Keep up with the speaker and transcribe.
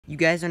You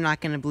guys are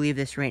not gonna believe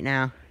this right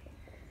now.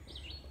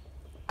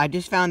 I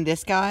just found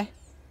this guy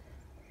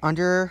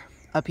under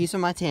a piece of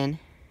my tin.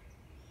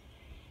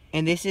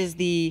 And this is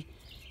the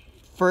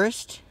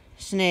first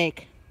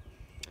snake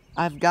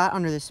I've got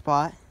under this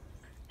spot.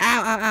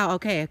 Ow, ow, ow,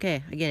 okay, I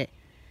get it.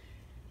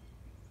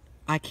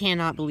 I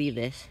cannot believe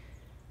this.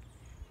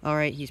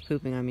 Alright, he's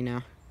pooping on me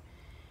now.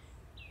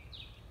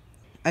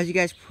 As you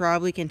guys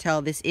probably can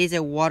tell, this is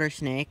a water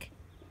snake.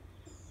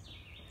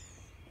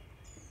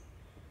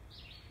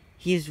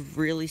 He's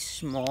really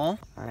small.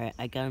 Alright,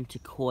 I got him to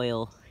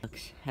coil.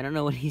 I don't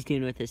know what he's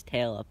doing with his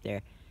tail up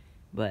there,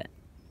 but...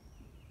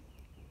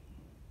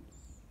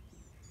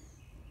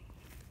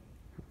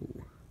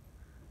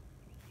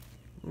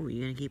 Oh,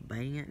 you gonna keep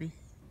biting at me?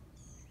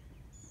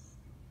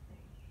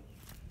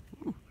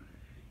 Ooh,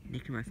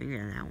 nicked my finger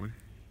on that one.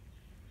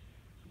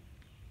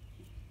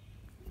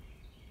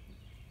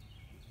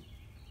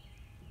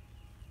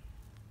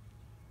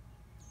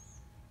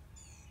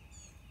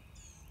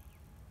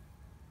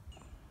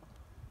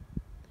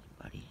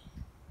 Buddy.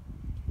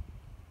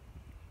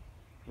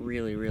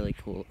 Really, really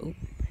cool. Oh.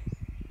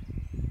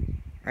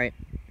 Alright.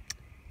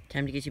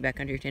 Time to get you back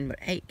under your tin,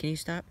 but hey, can you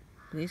stop,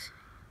 please?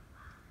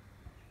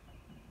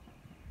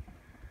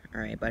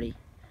 Alright, buddy.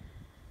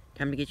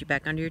 Time to get you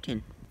back under your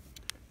tin.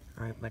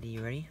 Alright, buddy,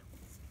 you ready?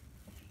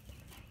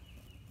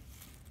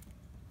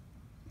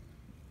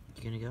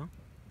 You gonna go?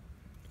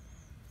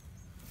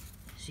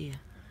 See ya.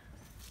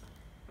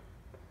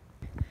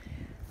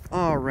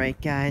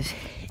 Alright, guys.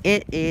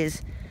 It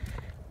is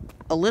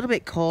a little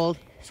bit cold.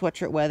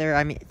 Sweatshirt weather.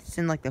 I mean, it's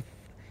in like the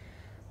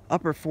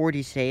upper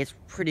 40s today. It's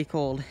pretty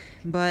cold.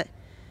 But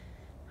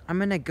I'm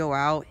gonna go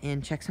out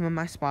and check some of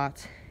my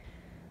spots.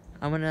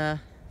 I'm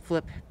gonna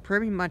flip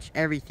pretty much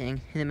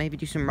everything, and then maybe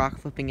do some rock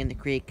flipping in the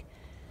creek,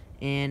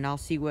 and I'll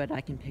see what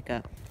I can pick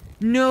up.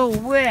 No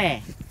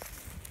way!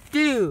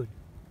 Dude!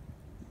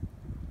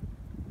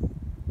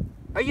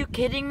 Are you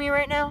kidding me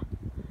right now?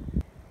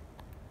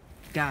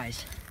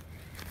 Guys,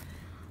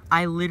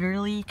 I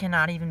literally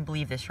cannot even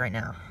believe this right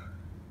now.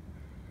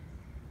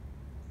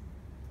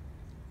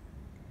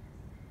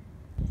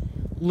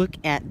 Look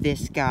at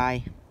this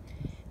guy.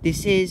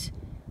 This is,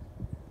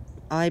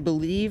 I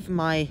believe,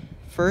 my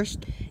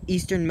first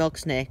eastern milk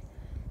snake.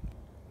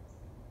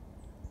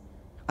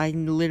 I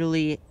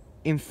literally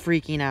am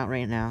freaking out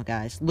right now,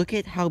 guys. Look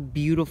at how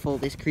beautiful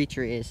this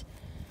creature is.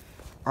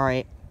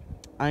 Alright,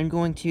 I'm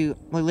going to,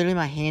 well, literally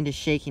my hand is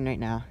shaking right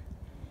now.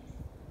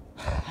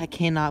 I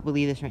cannot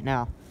believe this right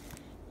now.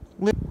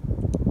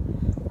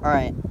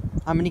 Alright,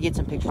 I'm gonna get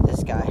some pictures of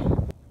this guy.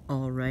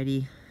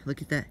 Alrighty,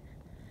 look at that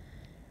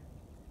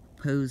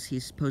pose.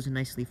 He's posing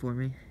nicely for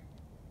me.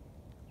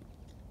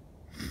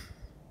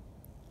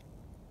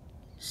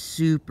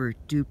 Super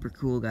duper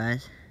cool,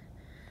 guys.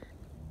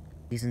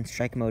 He's in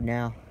strike mode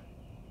now.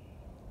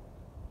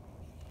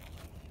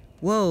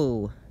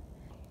 Whoa!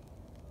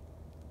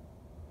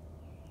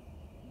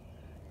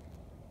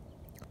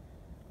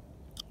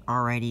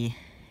 Alrighty.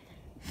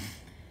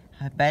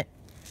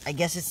 I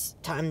guess it's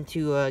time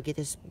to get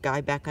this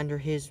guy back under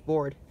his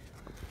board.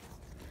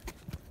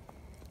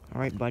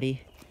 Alright,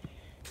 buddy.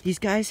 These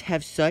guys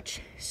have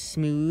such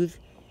smooth,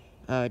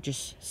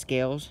 just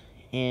scales,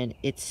 and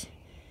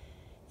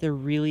they're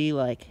really,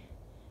 like,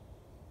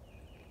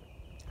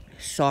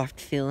 soft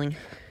feeling.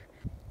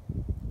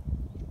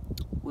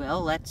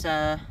 Well,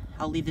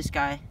 I'll leave this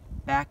guy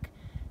back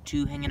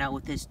to hanging out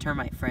with his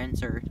termite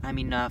friends,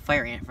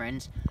 fire ant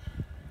friends.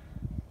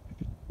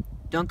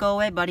 Don't go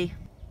away, buddy.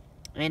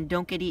 And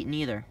don't get eaten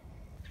either.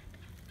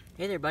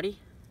 Hey there, buddy.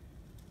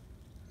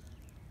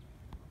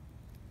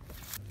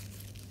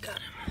 Got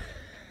him.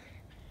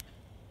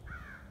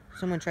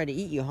 Someone tried to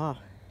eat you, huh?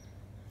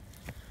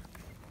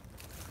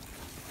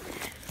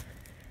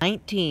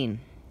 19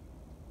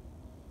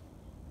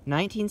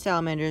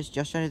 salamanders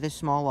just under this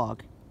small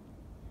log.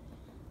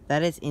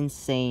 That is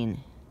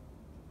insane.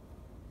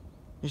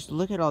 Just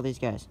look at all these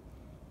guys.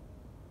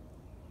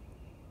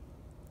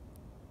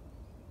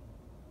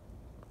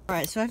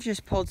 Alright, so I've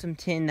just pulled some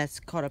tin that's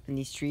caught up in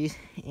these trees,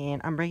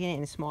 and I'm breaking it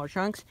into smaller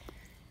chunks,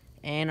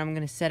 and I'm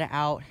going to set it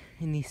out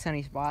in these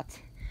sunny spots.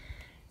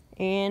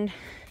 And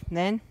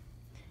then,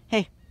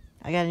 hey,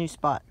 I got a new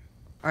spot.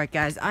 Alright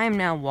guys, I am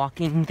now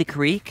walking the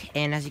creek,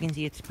 and as you can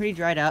see, it's pretty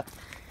dried up.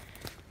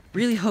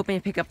 Really hoping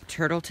to pick up a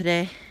turtle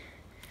today.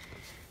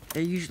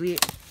 There usually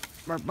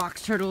are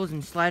box turtles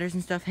and sliders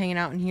and stuff hanging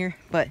out in here,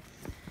 but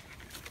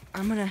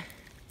I'm gonna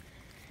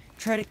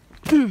try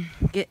to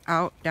get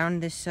out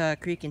down this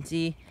creek and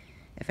see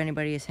if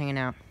anybody is hanging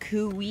out.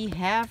 Who we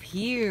have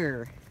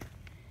here?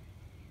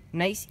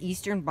 Nice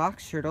eastern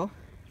box turtle,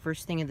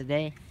 first thing of the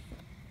day.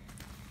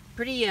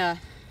 Pretty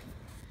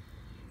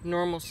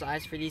normal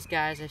size for these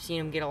guys. I've seen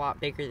them get a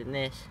lot bigger than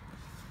this,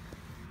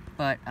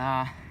 but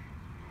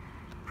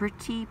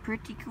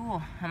pretty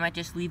cool. I might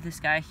just leave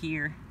this guy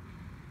here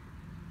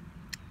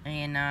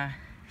and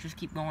just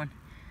keep going.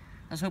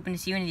 I was hoping to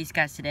see one of these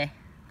guys today.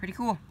 Pretty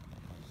cool.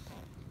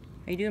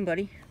 How you doing,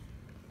 buddy?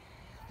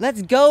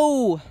 Let's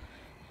go!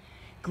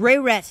 Gray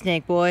rat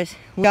snake, boys.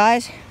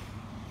 Guys,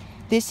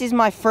 This is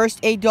my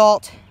first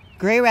adult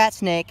gray rat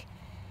snake,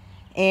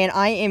 and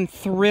I am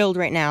thrilled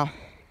right now.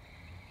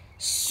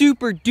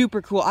 Super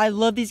duper cool. I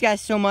love these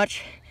guys so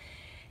much,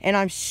 and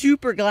I'm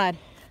super glad.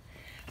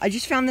 I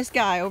just found this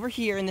guy over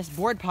here in this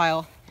board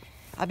pile.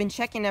 I've been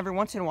checking every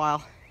once in a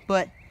while,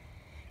 but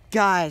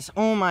guys,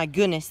 oh my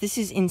goodness, this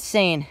is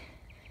insane.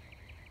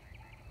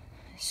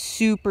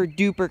 Super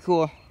duper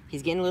cool.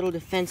 He's getting a little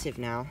defensive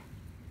now,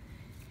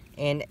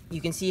 and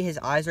you can see his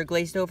eyes are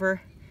glazed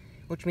over,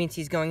 which means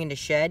he's going into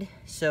shed,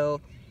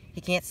 so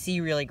he can't see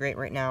really great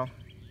right now.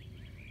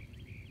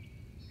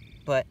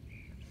 But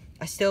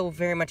I still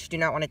very much do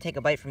not want to take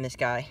a bite from this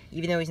guy.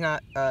 Even though he's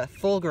not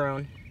full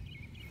grown,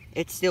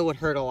 it still would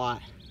hurt a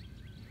lot.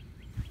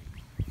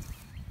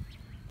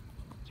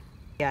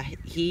 Yeah,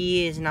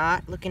 he is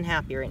not looking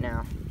happy right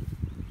now.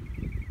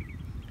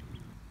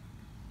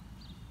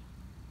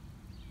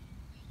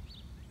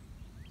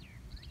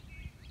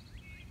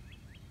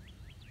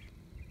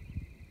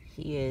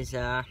 He is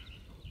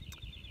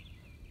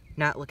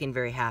not looking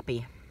very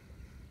happy.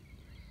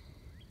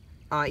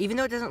 Even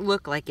though it doesn't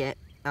look like it,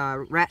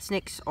 rat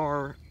snakes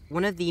are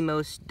one of the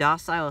most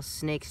docile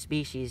snake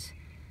species.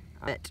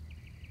 But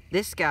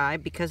this guy,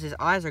 because his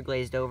eyes are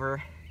glazed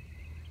over,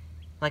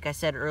 like I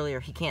said earlier,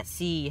 he can't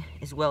see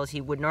as well as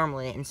he would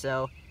normally, and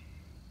so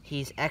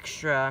he's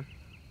extra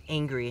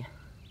angry.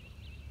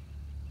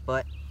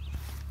 But,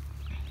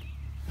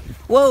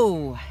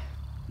 whoa!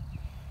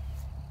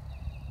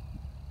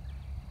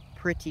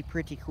 Pretty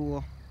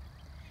cool.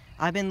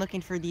 I've been looking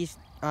for these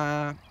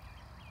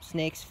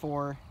snakes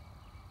for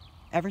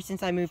ever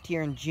since I moved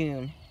here in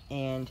June,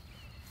 and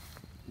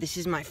this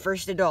is my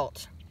first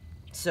adult,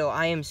 so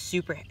I am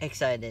super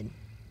excited.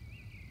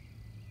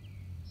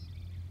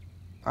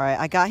 Alright,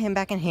 I got him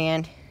back in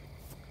hand,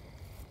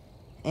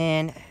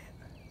 and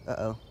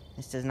uh-oh,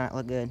 this does not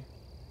look good.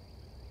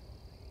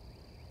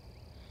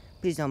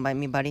 Please don't bite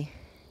me, buddy.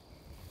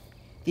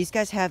 These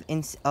guys have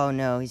oh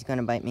no, he's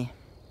gonna bite me.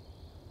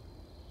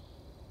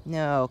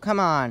 No, come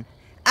on.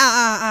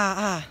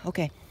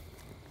 Okay.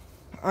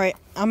 Alright,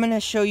 I'm gonna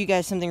show you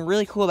guys something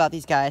really cool about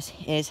these guys,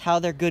 is how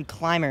they're good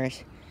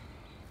climbers.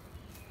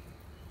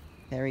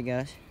 There he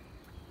goes.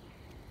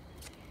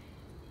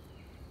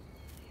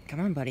 Come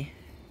on, buddy.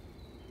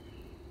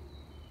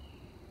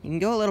 You can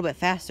go a little bit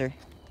faster.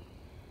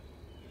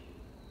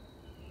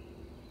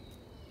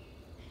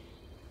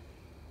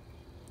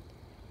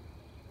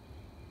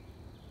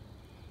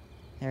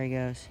 There he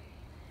goes.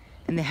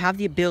 And they have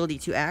the ability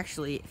to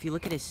actually, if you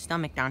look at his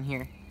stomach down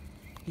here,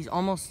 he's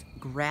almost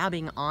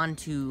grabbing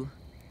onto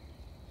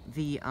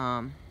the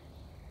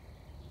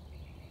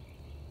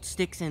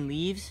sticks and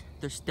leaves.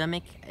 Their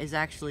stomach is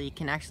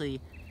can actually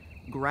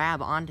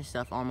grab onto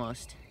stuff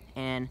almost,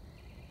 and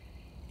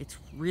it's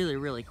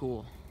really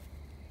cool.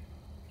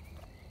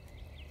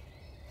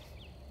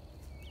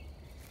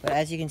 But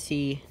as you can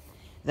see,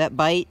 that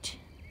bite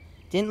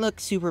didn't look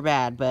super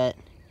bad, but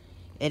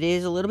it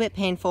is a little bit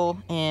painful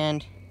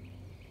and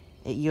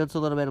it yields a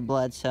little bit of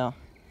blood. So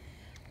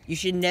you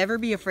should never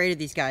be afraid of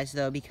these guys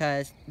though,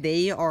 because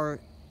they are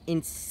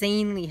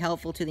insanely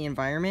helpful to the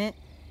environment.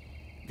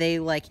 They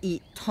like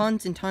eat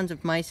tons and tons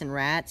of mice and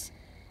rats,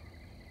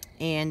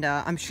 and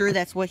I'm sure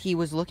that's what he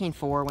was looking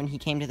for when he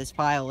came to this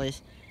pile,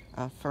 is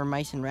for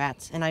mice and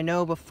rats. And I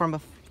know from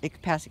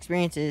past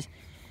experiences,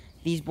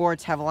 these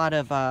boards have a lot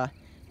of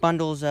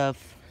bundles of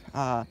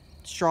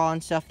straw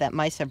and stuff that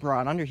mice have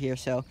brought under here,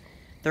 so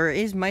there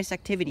is mice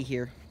activity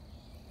here.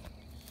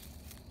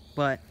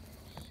 But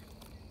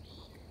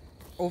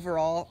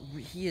overall,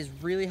 he is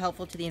really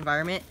helpful to the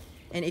environment,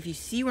 and if you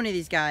see one of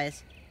these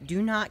guys,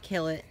 do not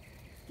kill it.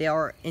 They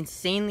are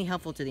insanely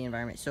helpful to the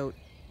environment. So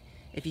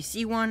if you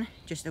see one,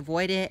 just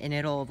avoid it and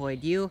it'll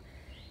avoid you.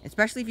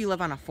 Especially if you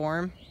live on a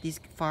farm. These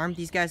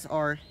guys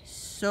are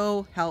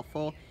so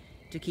helpful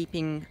to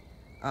keeping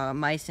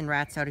mice and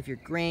rats out of your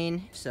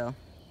grain. So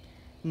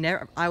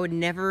I would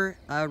never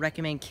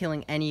recommend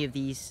killing any of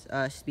these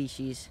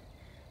species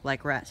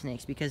like rat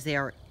snakes, because they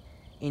are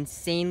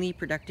insanely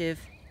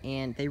productive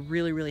and they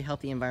really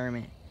help the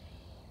environment.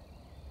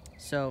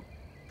 So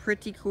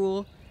pretty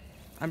cool.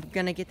 I'm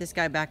gonna get this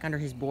guy back under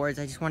his boards.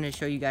 I just wanted to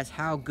show you guys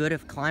how good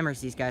of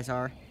climbers these guys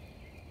are.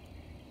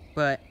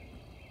 But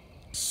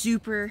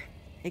super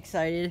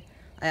excited.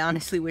 I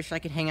honestly wish I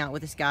could hang out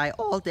with this guy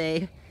all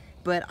day,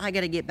 but I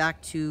gotta get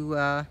back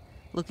to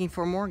looking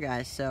for more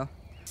guys. So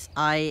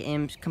I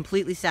am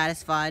completely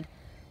satisfied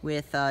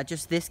with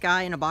just this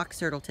guy and a box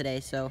turtle today.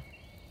 So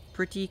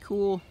pretty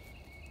cool.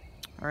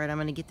 All right, I'm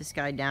gonna get this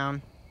guy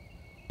down.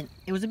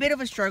 It was a bit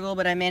of a struggle,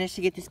 but I managed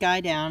to get this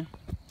guy down.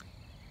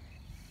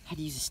 Had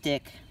to use a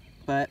stick,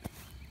 but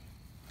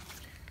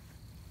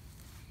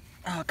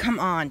oh, come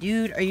on,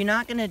 dude. Are you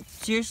not gonna,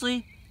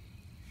 seriously?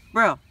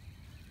 Bro.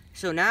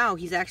 So now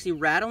he's actually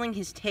rattling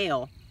his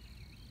tail,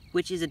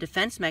 which is a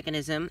defense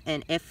mechanism,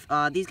 and if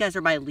these guys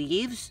are by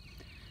leaves,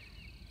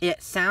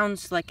 it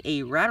sounds like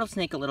a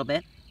rattlesnake a little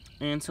bit,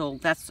 and so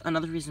that's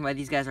another reason why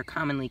these guys are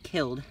commonly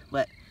killed.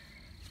 But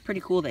it's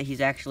pretty cool that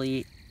he's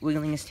actually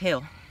wiggling his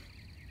tail.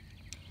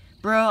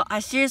 Bro, I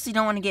seriously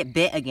don't want to get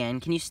bit again.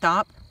 Can you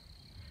stop?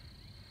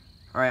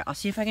 Alright, I'll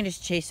see if I can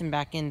just chase him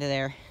back into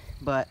there.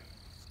 But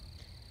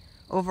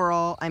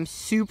overall, I'm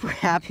super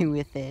happy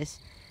with this.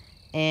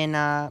 And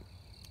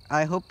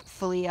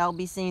hopefully I'll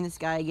be seeing this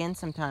guy again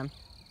sometime.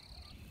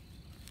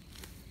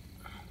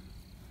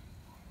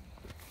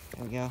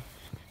 There we go.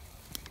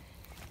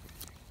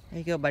 There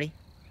you go, buddy.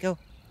 Go.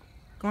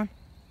 Go on.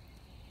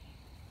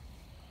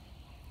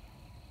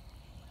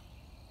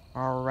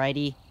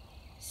 Alrighty.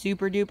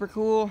 Super duper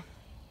cool.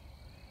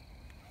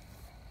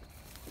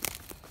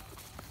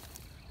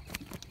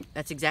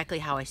 That's exactly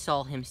how I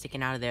saw him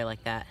sticking out of there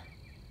like that.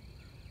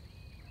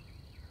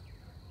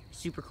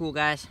 Super cool,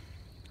 guys.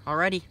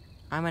 Alrighty.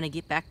 I'm gonna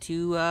get back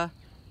to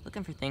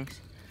looking for things.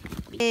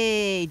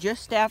 Hey,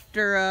 just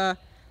after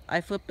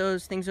I flipped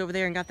those things over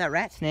there and got that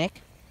rat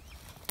snake,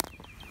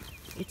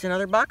 it's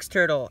another box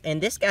turtle.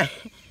 And this guy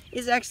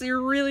is actually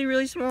really,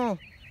 really small.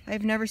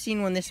 I've never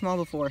seen one this small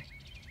before.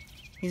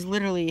 He's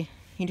literally,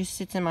 he just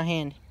sits in my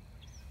hand.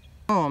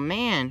 Oh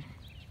man.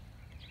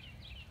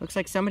 Looks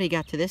like somebody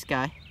got to this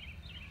guy.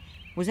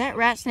 Was that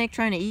rat snake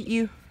trying to eat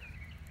you?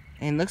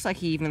 And looks like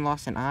he even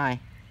lost an eye.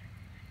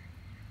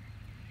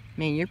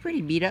 Man, you're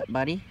pretty beat up,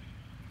 buddy.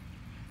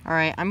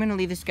 Alright, I'm gonna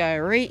leave this guy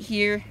right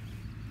here.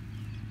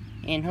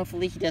 And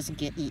hopefully he doesn't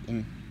get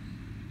eaten.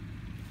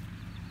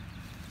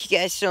 Thank you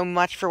guys so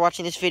much for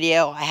watching this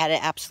video. I had an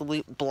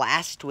absolute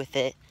blast with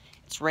it.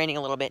 It's raining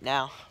a little bit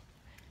now.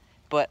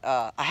 But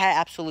I had an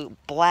absolute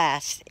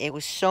blast. It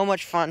was so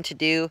much fun to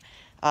do.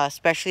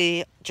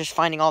 Especially just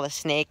finding all the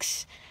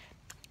snakes.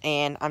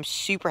 And I'm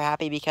super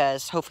happy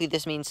because hopefully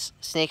this means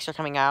snakes are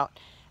coming out.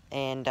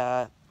 And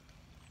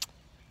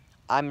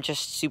I'm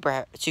just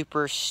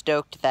super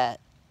stoked that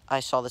I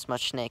saw this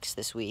much snakes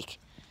this week.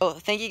 So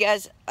thank you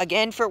guys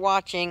again for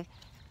watching.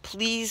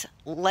 Please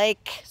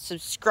like,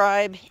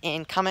 subscribe,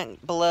 and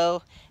comment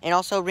below. And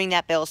also ring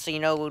that bell so you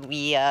know when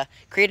we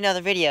create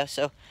another video.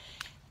 So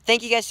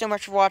thank you guys so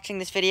much for watching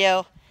this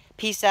video.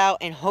 Peace out,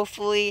 and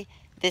hopefully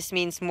this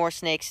means more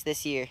snakes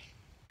this year.